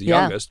Tyler, who's the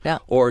youngest,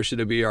 or should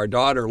it be our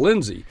daughter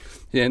Lindsay?"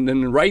 And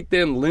then right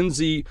then,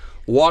 Lindsay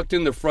walked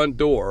in the front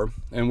door,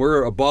 and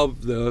we're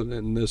above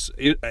in this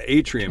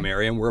atrium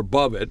area, and we're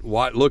above it,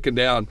 looking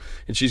down,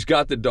 and she's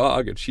got the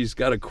dog, and she's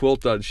got a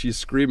quilt on. She's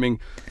screaming,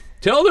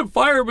 "Tell the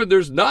firemen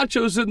there's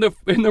nachos in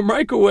the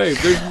microwave.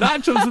 There's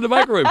nachos in the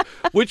microwave."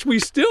 Which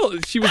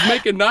she was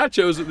making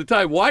nachos at the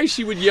time. Why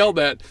she would yell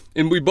that,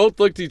 and we both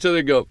looked at each other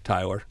and go,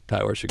 Tyler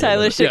should go.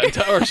 Tyler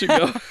should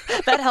go.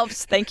 That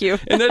helps. Thank you.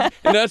 And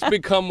that's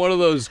become one of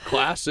those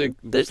classic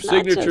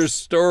signature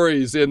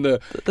stories in the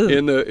family.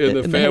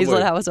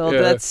 Hayzlett household.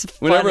 Yeah. That's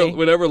funny.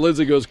 Whenever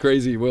Lindsay goes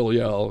crazy, we'll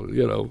yell,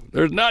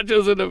 there's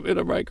nachos in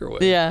a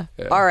microwave. Yeah.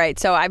 All right.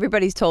 So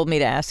everybody's told me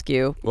to ask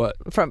you what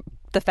from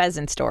the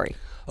pheasant story.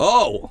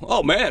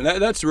 Oh man,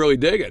 that's really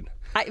digging.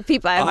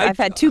 I've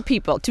had two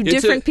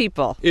different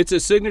people. It's a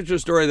signature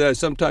story that I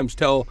sometimes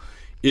tell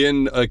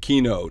in a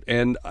keynote.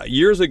 And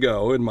years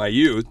ago, in my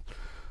youth,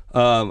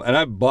 and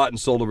I've bought and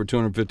sold over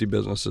 250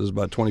 businesses,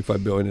 about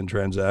 25 billion in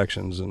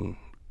transactions, and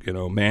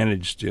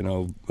managed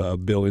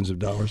billions of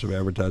dollars of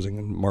advertising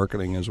and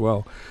marketing as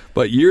well.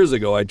 But years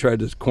ago, I tried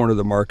to corner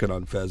the market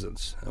on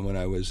pheasants, and when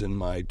I was in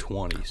my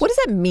 20s. What does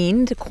that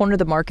mean, to corner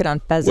the market on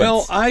pheasants?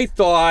 Well, I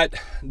thought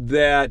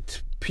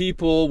that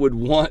people would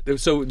want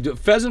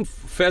pheasant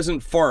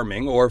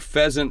farming or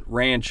pheasant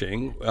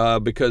ranching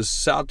because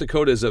South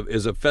Dakota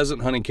is a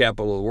pheasant hunting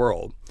capital of the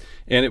world,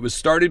 and it was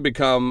starting to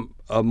become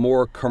a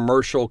more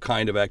commercial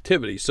kind of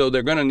activity. So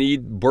they're going to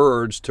need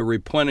birds to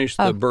replenish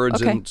the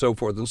birds and so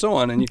forth and so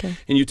on. And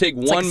you take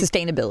it's one like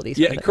sustainability.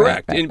 Yeah,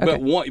 correct.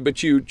 Right.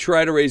 But you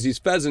try to raise these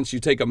pheasants. You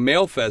take a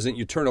male pheasant,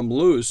 you turn them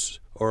loose.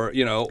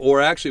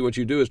 Or actually what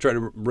you do is try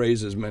to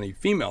raise as many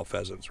female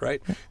pheasants,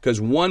 right? Because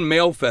one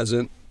male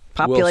pheasant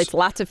populates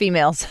lots of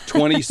females.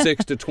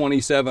 26 to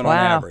 27 on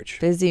average.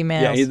 Busy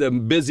males. Yeah,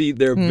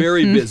 they're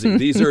very busy.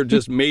 These are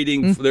just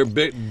mating.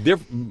 They're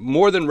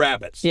more than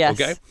rabbits.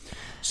 Yes. Okay.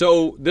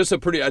 So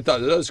I thought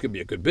this could be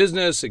a good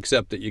business,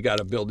 except that you got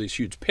to build these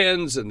huge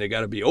pens and they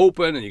got to be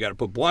open and you got to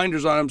put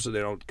blinders on them so they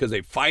don't, because they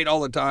fight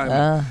all the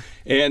time.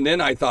 And then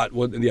I thought,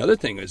 well, the other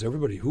thing is who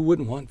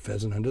wouldn't want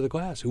pheasant under the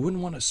glass? Who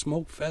wouldn't want a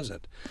smoked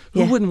pheasant?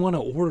 Who wouldn't want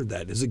to order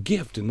that as a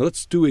gift? And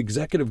let's do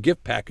executive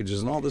gift packages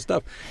and all this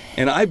stuff.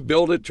 And I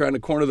built it trying to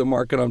corner the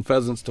market on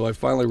pheasants till I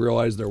finally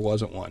realized there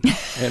wasn't one.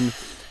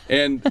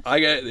 And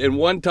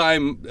one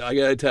time, I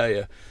got to tell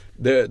you,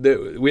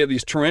 we have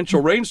these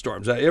torrential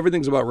rainstorms.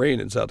 Everything's about rain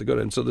in South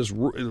Dakota, and so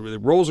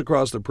it rolls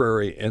across the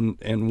prairie.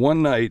 And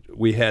one night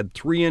we had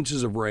 3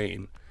 inches of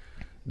rain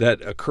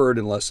that occurred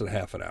in less than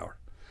half an hour.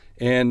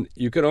 And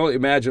you can only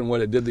imagine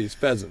what it did to these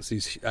pheasants.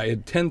 I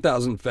had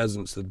 10,000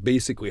 pheasants that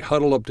basically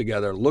huddled up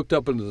together, looked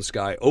up into the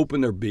sky,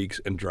 opened their beaks,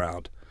 and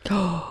drowned.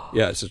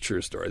 Yeah, it's a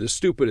true story. The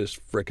stupidest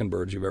frickin'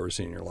 birds you've ever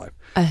seen in your life.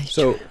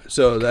 So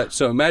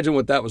imagine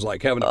what that was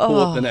like, having to pull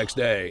up the next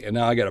day, and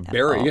now I got to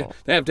bury you.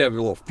 They have to have a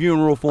little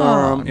funeral for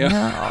them.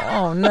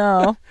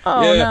 No.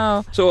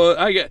 No. So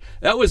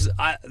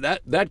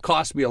that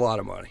cost me a lot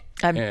of money.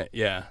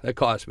 That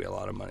cost me a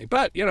lot of money.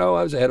 But I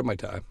was ahead of my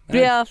time.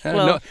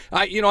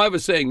 I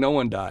was saying no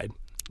one died.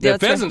 The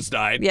pheasants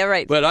died. Yeah,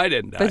 right. But I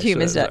didn't die. But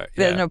humans died.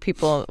 There's no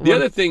people. The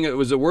other thing that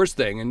was the worst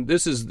thing, and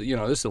this is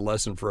a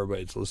lesson for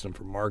everybody that's listening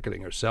for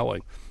marketing or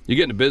selling. You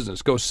get into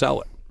business, go sell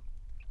it.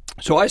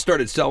 So I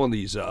started selling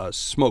these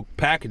smoked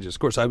packages. Of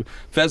course,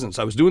 pheasants.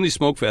 I was doing these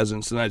smoked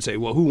pheasants, and I'd say,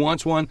 well, who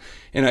wants one?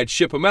 And I'd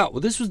ship them out.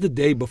 Well, this was the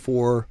day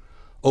before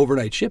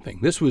overnight shipping.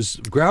 This was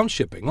ground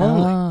shipping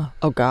only.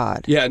 Oh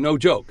God. Yeah, no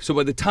joke. So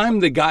by the time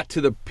they got to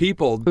the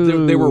people,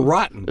 they were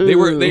rotten.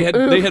 They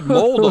had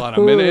mold on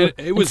them, and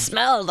it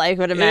smelled. I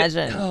would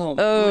imagine.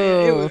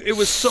 It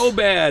was so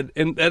bad,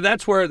 and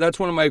that's one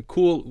of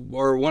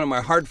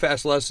my hard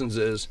fast lessons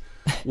is,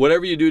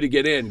 whatever you do to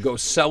get in, go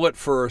sell it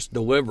first,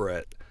 deliver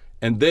it,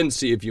 and then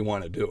see if you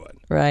want to do it.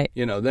 Right.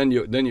 Then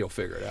you'll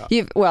figure it out.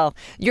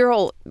 Your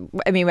whole,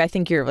 I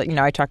think you're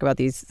I talk about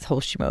these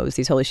whole schmoes,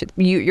 these holy shit.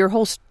 Your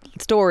whole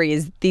story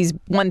is these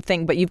one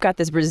thing, but you've got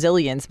this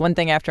resilience, one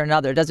thing after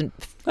another. It doesn't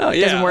work,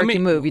 you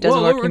move. It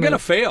doesn't work, you move. We're going to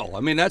fail.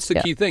 That's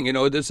the key thing.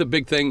 It's a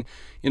big thing.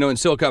 In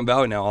Silicon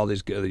Valley now, all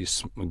these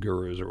gurus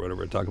or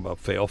whatever talk about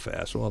fail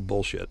fast. Well,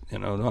 bullshit.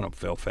 Don't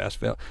fail fast.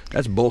 Fail.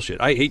 That's bullshit.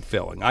 I hate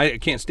failing. I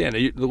can't stand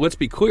it. Let's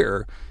be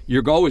clear.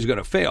 You're always going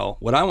to fail.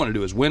 What I want to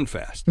do is win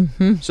fast.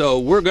 So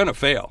we're going to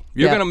fail.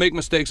 You're Yeah. going to make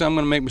mistakes. I'm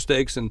going to make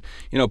mistakes. And,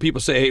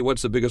 people say, hey,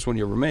 what's the biggest one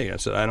you ever made? I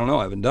said, I don't know.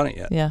 I haven't done it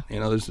yet. Yeah.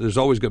 There's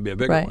always going to be a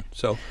bigger Right. one.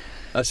 So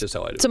that's just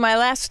how I do it. So my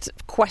last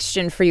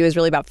question for you is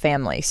really about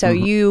family. So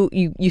you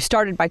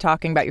started by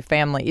talking about your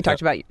family. You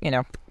talked about,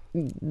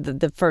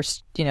 the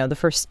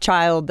first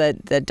child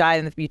that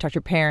died, and you talked to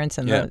your parents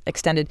and the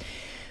extended.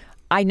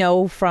 I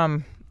know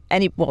from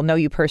know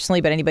you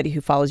personally, but anybody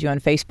who follows you on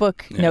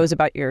Facebook knows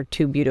about your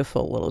two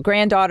beautiful little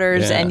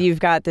granddaughters, and you've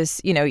got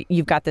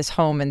this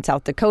home in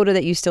South Dakota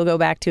that you still go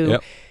back to.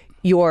 Yep.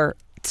 Your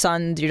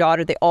son, your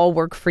daughter, they all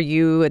work for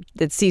you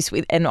at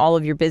C-suite, and all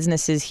of your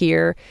businesses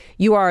here.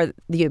 You are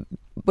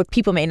what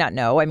people may not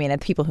know. I mean, and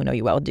people who know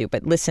you well do,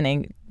 but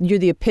listening, you're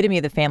the epitome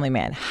of the family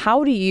man.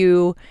 How do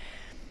you?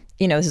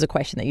 This is a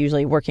question that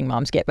usually working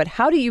moms get, but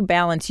how do you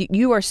balance?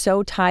 You are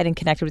so tied and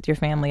connected with your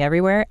family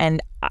everywhere,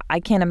 and I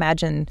can't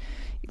imagine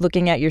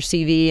looking at your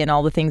CV and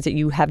all the things that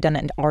you have done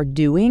and are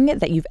doing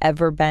that you've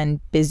ever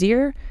been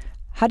busier.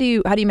 How do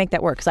you make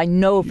that work? Because I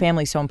know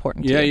family's so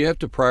important to you. Yeah, you have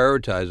to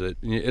prioritize it.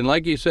 And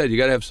like you said, you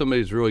got to have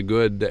somebody who's really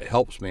good that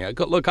helps me.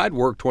 Look, I'd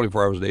work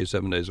 24 hours a day,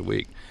 7 days a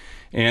week.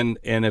 And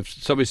if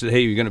somebody said,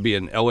 hey, you're going to be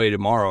in L.A.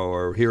 tomorrow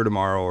or here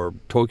tomorrow or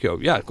Tokyo,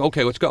 yeah,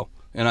 okay, let's go.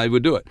 And I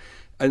would do it.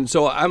 And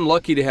so I'm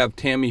lucky to have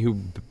Tammy who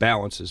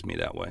balances me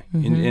that way.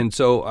 And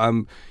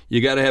so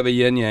you got to have a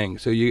yin yang.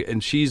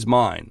 And she's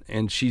mine,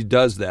 and she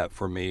does that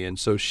for me. And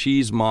so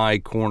she's my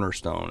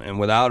cornerstone. And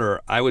without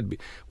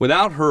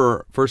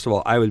her, first of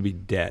all, I would be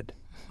dead.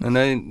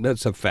 And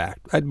that's a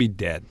fact. I'd be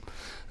dead.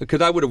 Because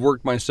I would have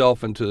worked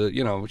myself into,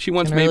 she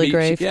once made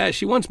me,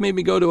 she once made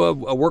me go to a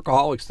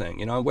workaholics thing.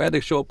 We had to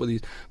show up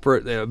with for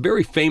a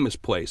very famous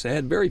place. They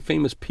had very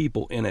famous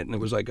people in it, and it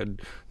was like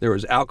there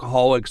was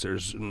alcoholics,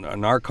 there's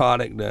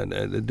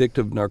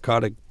addictive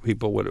narcotic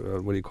people. What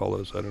do you call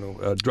those? I don't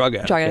know. Drug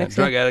addicts.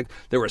 Drug addicts.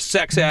 There were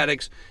sex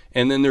addicts,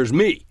 and then there's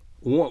me.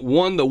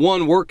 The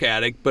one work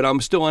addict, but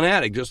I'm still an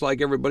addict, just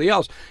like everybody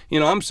else.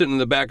 I'm sitting in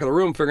the back of the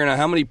room figuring out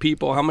how many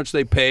people, how much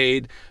they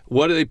paid,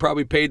 what do they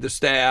probably paid the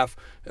staff,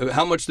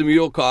 how much the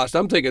meal cost.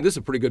 I'm thinking this is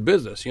a pretty good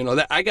business.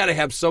 That I got to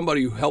have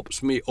somebody who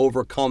helps me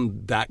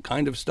overcome that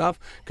kind of stuff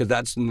because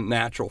that's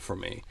natural for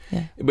me.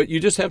 Yeah. But you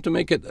just have to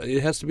make it.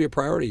 It has to be a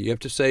priority. You have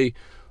to say,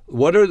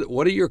 what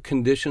are your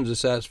conditions of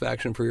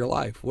satisfaction for your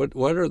life? What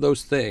are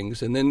those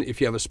things? And then if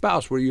you have a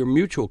spouse, what are your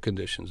mutual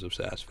conditions of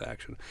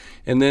satisfaction?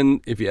 And then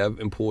if you have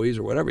employees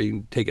or whatever, you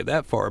can take it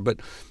that far.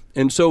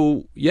 And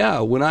so,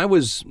 when I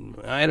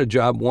had a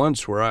job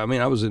once where,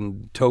 I was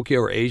in Tokyo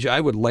or Asia. I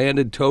would land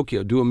in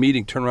Tokyo, do a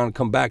meeting, turn around and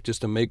come back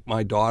just to make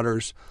my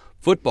daughter's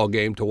football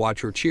game to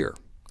watch her cheer.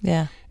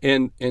 Yeah.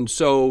 And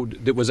so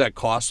was that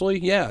costly?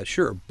 Yeah,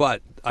 sure.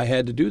 But I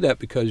had to do that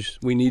because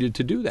we needed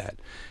to do that.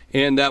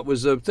 And that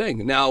was a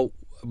thing. Now,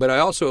 but I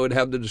also would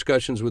have the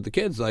discussions with the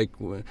kids like,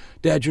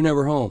 Dad, you're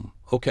never home.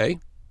 Okay.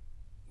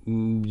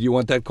 You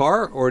want that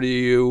car or do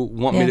you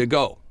want me to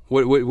go?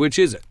 Which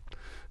is it?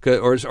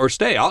 Or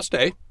stay. I'll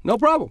stay. No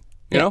problem.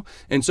 You know?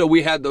 And so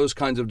we had those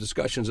kinds of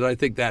discussions, and I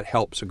think that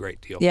helps a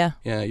great deal. Yeah.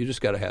 Yeah, you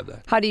just got to have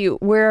that.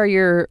 Where are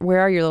your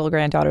little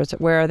granddaughters?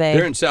 Where are they?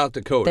 They're in South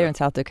Dakota. They're in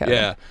South Dakota.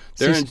 Yeah.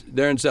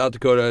 They're in South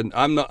Dakota, and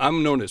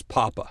I'm known as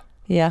Papa.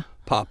 Yeah.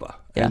 Papa.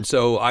 Yeah. And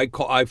so I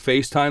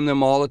FaceTime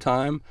them all the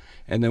time,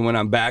 and then when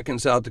I'm back in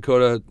South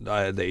Dakota,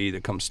 they either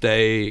come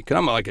stay, because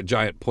I'm like a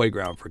giant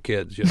playground for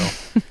kids,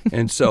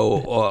 and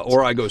so,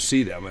 or I go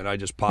see them, and I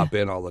just pop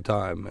in all the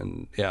time,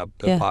 and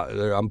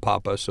I'm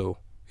Papa, so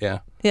yeah.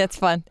 Yeah, it's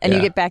fun. And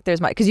you get back there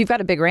because you've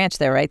got a big ranch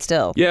there, right,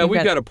 still? Yeah,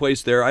 we've got a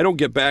place there. I don't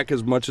get back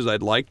as much as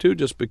I'd like to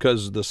just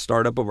because the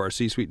startup of our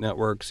C-Suite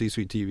network,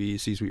 C-Suite TV,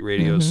 C-Suite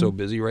Radio is so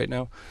busy right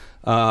now.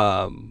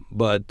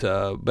 But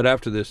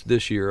after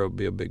this year, it'll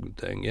be a big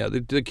thing. Yeah,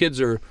 the kids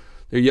they're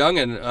young,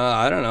 and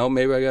I don't know,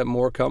 maybe I got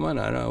more coming.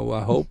 I don't know,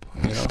 I hope.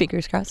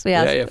 Fingers crossed.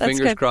 Yeah,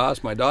 fingers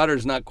crossed. My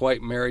daughter's not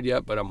quite married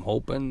yet, but I'm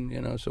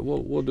hoping, so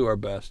well do our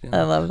best.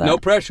 I love that. No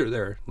pressure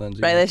there,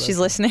 Lindsay. Right, she's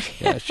listening.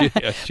 Yeah, she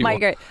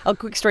a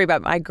quick story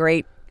about my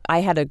great, I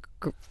had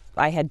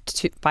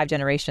 5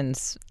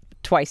 generations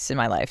twice in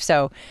my life.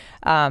 So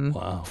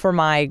for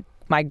my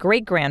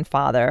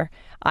great-grandfather,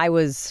 I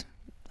was,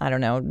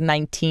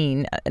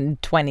 19 and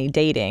 20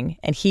 dating,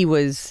 and he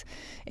was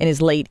in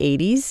his late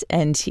 80s,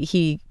 and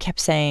he kept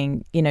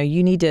saying, you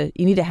need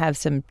to have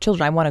some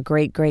children. I want a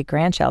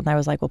great-great-grandchild. And I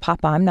was like, well,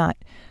 Papa, I'm not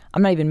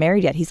even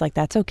married yet. He's like,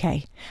 that's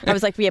okay. I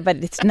was like, yeah, but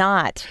it's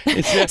not.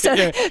 He's just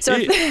checking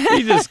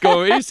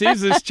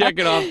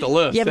off the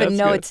list. Yeah, but that's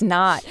no, good. It's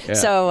not. Yeah.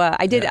 So I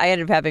ended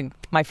up having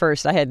my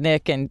first. I had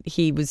Nick, and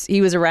he was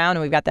around,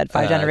 and we've got that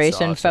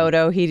 5-generation awesome.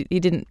 photo.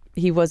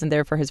 He wasn't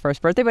there for his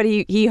first birthday, but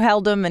he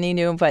held him and he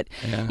knew him. But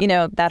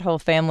that whole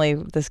family,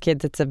 this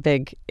kids, it's a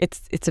big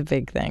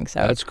thing. So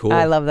that's cool.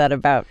 I love that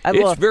about.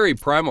 It's very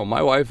primal.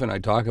 My wife and I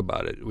talk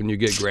about it. When you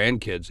get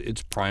grandkids,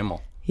 it's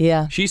primal.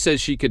 Yeah. She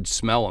says she could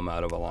smell them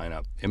out of a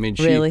lineup. I mean,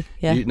 really?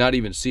 Yeah. Not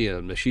even see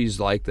them. She's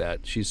like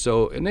that. She's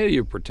so, and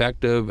they're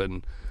protective,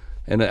 and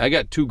And I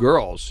got 2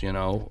 girls,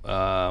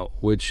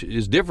 which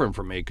is different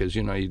for me because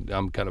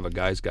I'm kind of a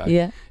guy's guy.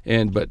 Yeah.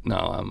 But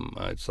no,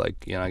 it's like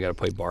I got to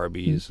play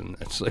Barbies, and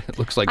it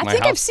looks like my house. I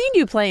think I've seen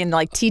you playing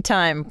like tea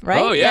time,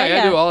 right? Oh yeah,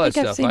 I do all that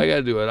stuff. I got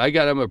to do it. I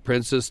got them a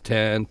princess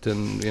tent,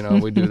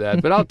 and we do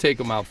that. But I'll take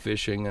them out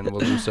fishing, and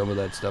we'll do some of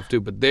that stuff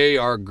too. But they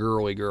are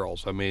girly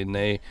girls. I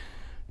mean,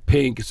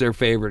 pink is their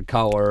favorite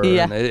color.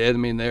 Yeah.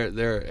 And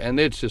they're and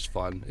it's just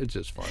fun. It's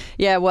just fun.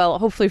 Yeah, well,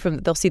 hopefully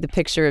they'll see the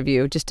picture of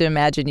you. Just to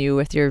imagine you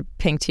with your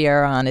pink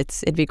tiara on,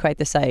 it'd be quite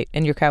the sight,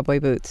 and your cowboy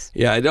boots.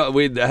 Yeah, I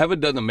haven't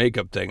done the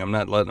makeup thing. I'm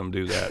not letting them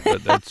do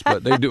that,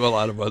 but they do a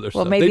lot of other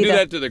stuff. Maybe they do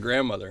that to their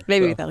grandmother.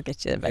 Maybe that'll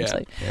get you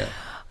eventually. Yeah.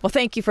 Well,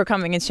 thank you for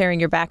coming and sharing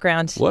your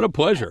background. What a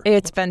pleasure.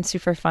 It's been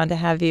super fun to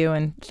have you,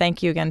 and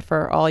thank you again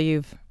for all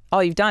you've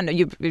done.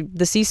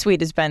 The C-suite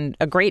has been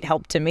a great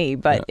help to me,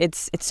 but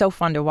it's so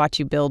fun to watch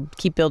you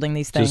keep building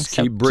these things. Just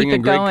keep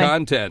bringing great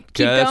content.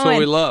 That's what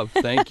we love.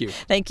 Thank you.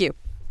 Thank you.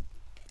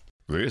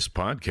 This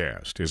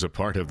podcast is a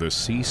part of the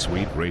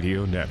C-Suite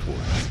Radio Network.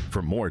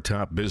 For more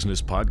top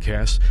business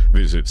podcasts,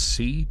 visit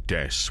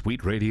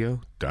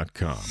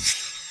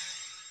c-suiteradio.com.